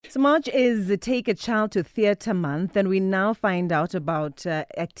So March is Take a Child to Theatre Month, and we now find out about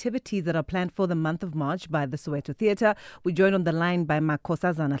activities that are planned for the month of March by the Soweto Theatre. We're joined on the line by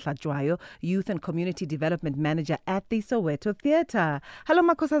Makhosazana Hlatshwayo, Youth and Community Development Manager at the Soweto Theatre. Hello,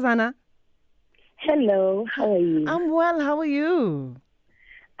 Makhosazana. Hello, how are you? I'm well. How are you?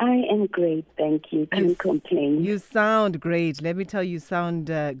 I am great, thank you. Can't complain. You sound great. Let me tell you, sound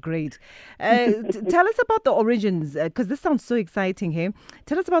great. Tell us about the origins, because this sounds so exciting here.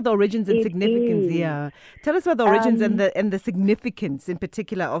 Tell us about the origins and significance. Is. Yeah, tell us about the origins and the significance, in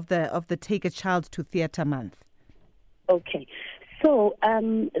particular, of the Take a Child to Theatre Month. Okay, so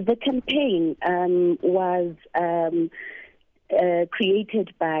the campaign was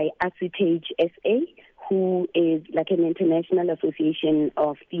created by Heritage SA, who is like an international association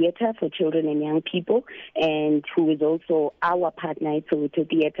of theatre for children and young people, and who is also our partner at Soweto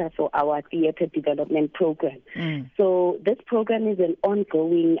Theatre for our theatre development program. So this program is an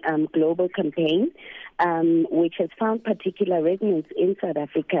ongoing global campaign which has found particular resonance in South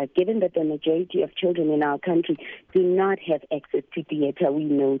Africa, given that the majority of children in our country do not have access to theatre. We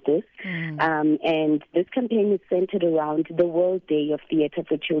know this. And this campaign is centered around the World Day of Theatre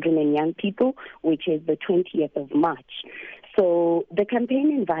for Children and Young People, which is the 20th of March. So the campaign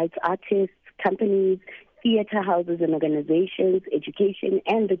invites artists, companies, theatre houses and organizations, education,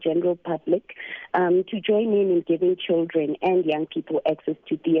 and the general public to join in giving children and young people access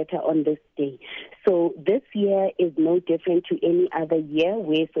to theatre on this day. So this year is no different to any other year,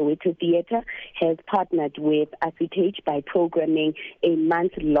 where Soweto Theatre has partnered with Heritage by programming a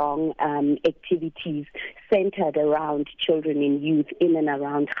month-long activities centered around children and youth in and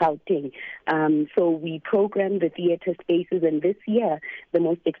around Gauteng. So we program the theatre spaces, and this year the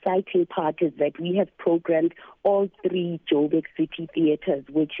most exciting part is that we have programmed all three Joburg City theatres,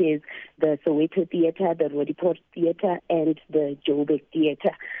 which is the Soweto Theatre, the Roodepoort Theatre, and the Joburg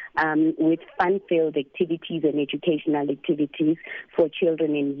Theatre, with fun-filled activities and educational activities for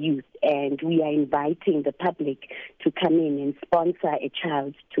children and youth. And we are inviting the public to come in and sponsor a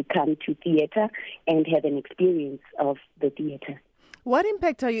child to come to theatre and have an experience of the theatre. What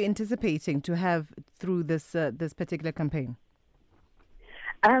impact are you anticipating to have through this particular campaign?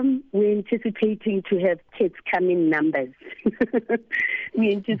 We're anticipating to have kids come in numbers.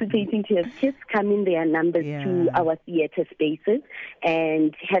 We're anticipating to have kids come in their numbers to our theatre spaces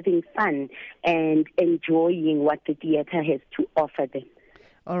and having fun and enjoying what the theatre has to offer them.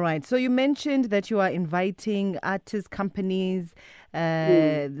 All right. So you mentioned that you are inviting artists, companies,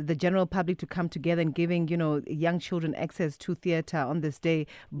 the general public to come together and giving, young children access to theatre on this day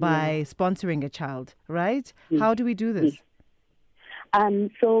by sponsoring a child, right? How do we do this?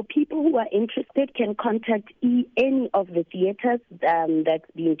 So people who are interested can contact any of the theatres, that's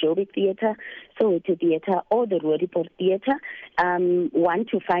the Joburg Theatre, Soweto Theatre, or the Roodepoort Theatre, want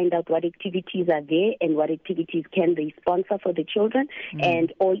to find out what activities are there and what activities can they sponsor for the children,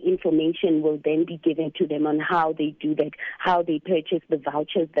 and all information will then be given to them on how they do that, how they purchase the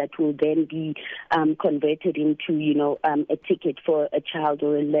vouchers that will then be converted into, a ticket for a child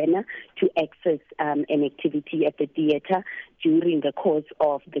or a learner to access an activity at the theatre during the course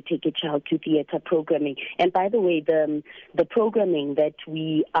of the Take a Child to Theatre programming. And by the way, the programming that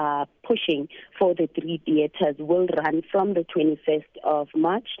we are pushing for the three theatres will run from the 21st of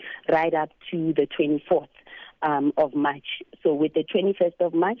March right up to the 24th. Of March. So with the 21st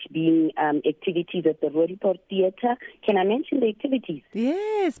of March being activities at the Roodepoort Theatre. Can I mention the activities?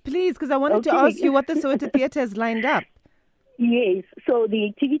 Yes, please, because I wanted to ask you what the Soweto Theatre has lined up. Yes, so the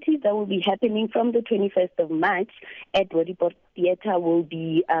activities that will be happening from the 21st of March at Roodepoort Theatre will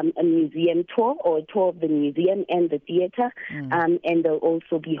be a museum tour, or a tour of the museum and the theatre, and they'll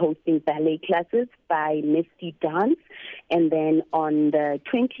also be hosting ballet classes by Misty Dance. And then on the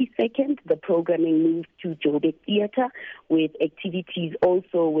 22nd, the programming moves to Joburg Theatre with activities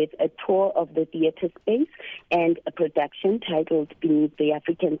also with a tour of the theatre space and a production titled Beneath the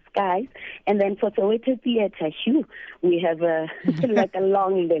African Skies. And then for Soweto Theatre, we have a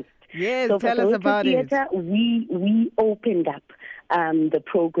long list. Yes, so tell us about Theatre, it. We opened up the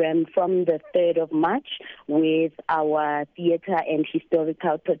program from the 3rd of March with our theatre and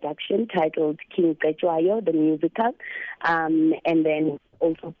historical production titled King Hlatshwayo, the musical, and then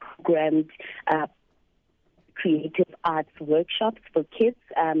also programmed creative arts workshops for kids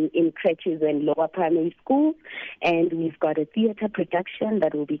in creches and lower primary schools. And we've got a theatre production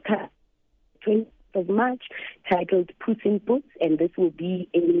that will be cut 20th of March titled Puss in Boots, and this will be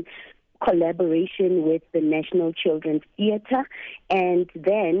in collaboration with the National Children's Theatre. And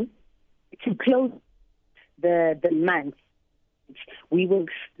then to close the month, we will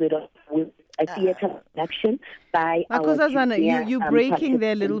start off with a theatre production by Makhosazana, you're breaking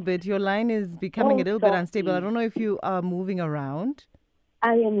there a little participants. bit. Your line is becoming a little bit sorry. unstable. I don't know if you are moving around.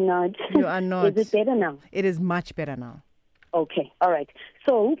 I am not. You are not. Is it better now? It is much better now. Okay, all right.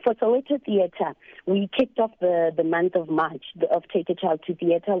 So for Soweto Theatre, we kicked off the month of March of Take a Child to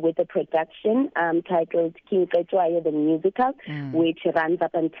Theatre with a production titled King Hlatshwayo the Musical, which runs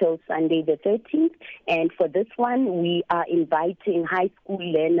up until Sunday the 13th. And for this one, we are inviting high school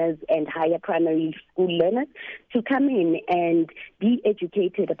learners and higher primary school learners to come in and be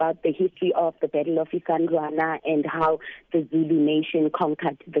educated about the history of the Battle of Isandlwana and how the Zulu nation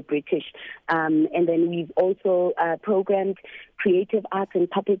conquered the British. And then we've also programmed creative arts and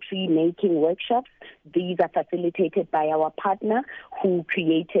puppetry making workshops. These are facilitated by our partner who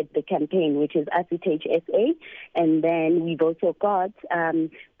created the campaign, which is Heritage SA. And then we've also got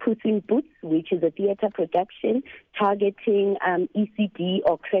Puss in Boots, which is a theatre production targeting ECD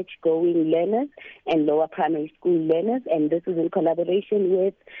or crèche-going learners and lower primary school learners. And this is in collaboration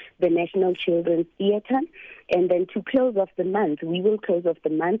with the National Children's Theatre. And then to close off the month, we will close off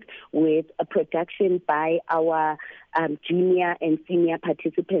the month with a production by our junior and senior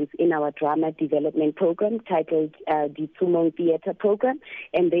participants in our drama development program titled the Sumong Theatre Program.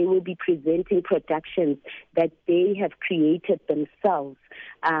 And they will be presenting productions that they have created themselves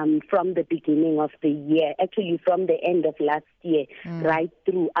from the beginning of the year, actually from the end of last year, right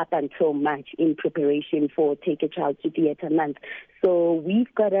through up until March in preparation for Take a Child to Theatre Month. So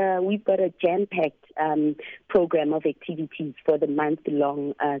we've got a jam-packed program of activities for the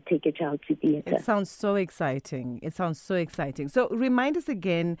month-long Take a Child to Theatre. It sounds so exciting. So remind us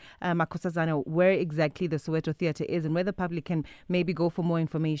again, Makhosazana, where exactly the Soweto Theatre is and where the public can maybe go for more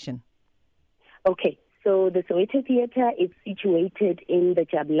information. Okay. So the Soweto Theatre is situated in the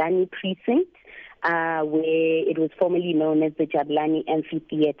Jabulani precinct, where it was formerly known as the Jabulani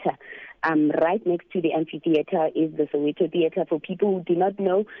Amphitheatre. Right next to the amphitheatre is the Soweto Theatre. For people who do not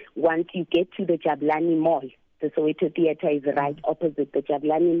know, once you get to the Jabulani Mall, the Soweto Theatre is right opposite the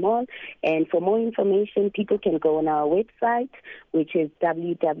Jabulani Mall. And for more information, people can go on our website, which is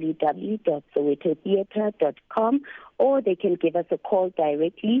www.sowetotheatre.com, or they can give us a call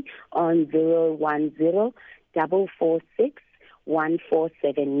directly on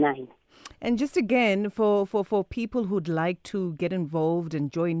 010-446-1479. And just again, for people who'd like to get involved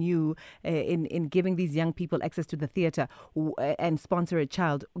and join you in giving these young people access to the theatre and sponsor a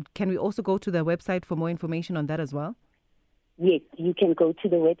child, can we also go to the website for more information on that as well? Yes, you can go to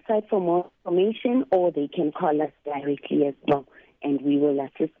the website for more information, or they can call us directly as well, and we will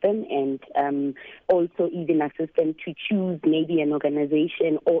assist them and also even assist them to choose maybe an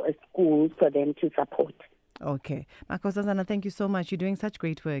organization or a school for them to support. Okay. Makhosazana, thank you so much. You're doing such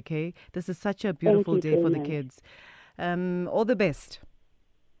great work, eh? This is such a beautiful day for the kids. All the best.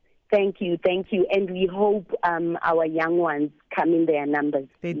 Thank you. And we hope our young ones come in their numbers.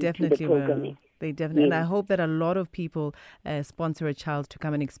 They definitely will. They definitely. Yes. And I hope that a lot of people sponsor a child to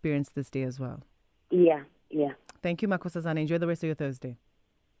come and experience this day as well. Yeah. Thank you, Makhosazana. Enjoy the rest of your Thursday.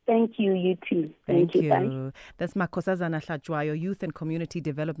 Thank you, you too. Thank you. Bye. That's Makhosazana Hlatshwayo, Youth and Community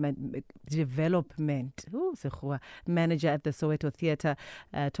Development Manager at the Soweto Theatre,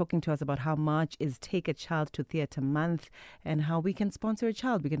 talking to us about how March is Take a Child to Theatre Month and how we can sponsor a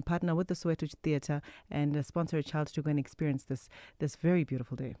child. We can partner with the Soweto Theatre and sponsor a child to go and experience this very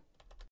beautiful day.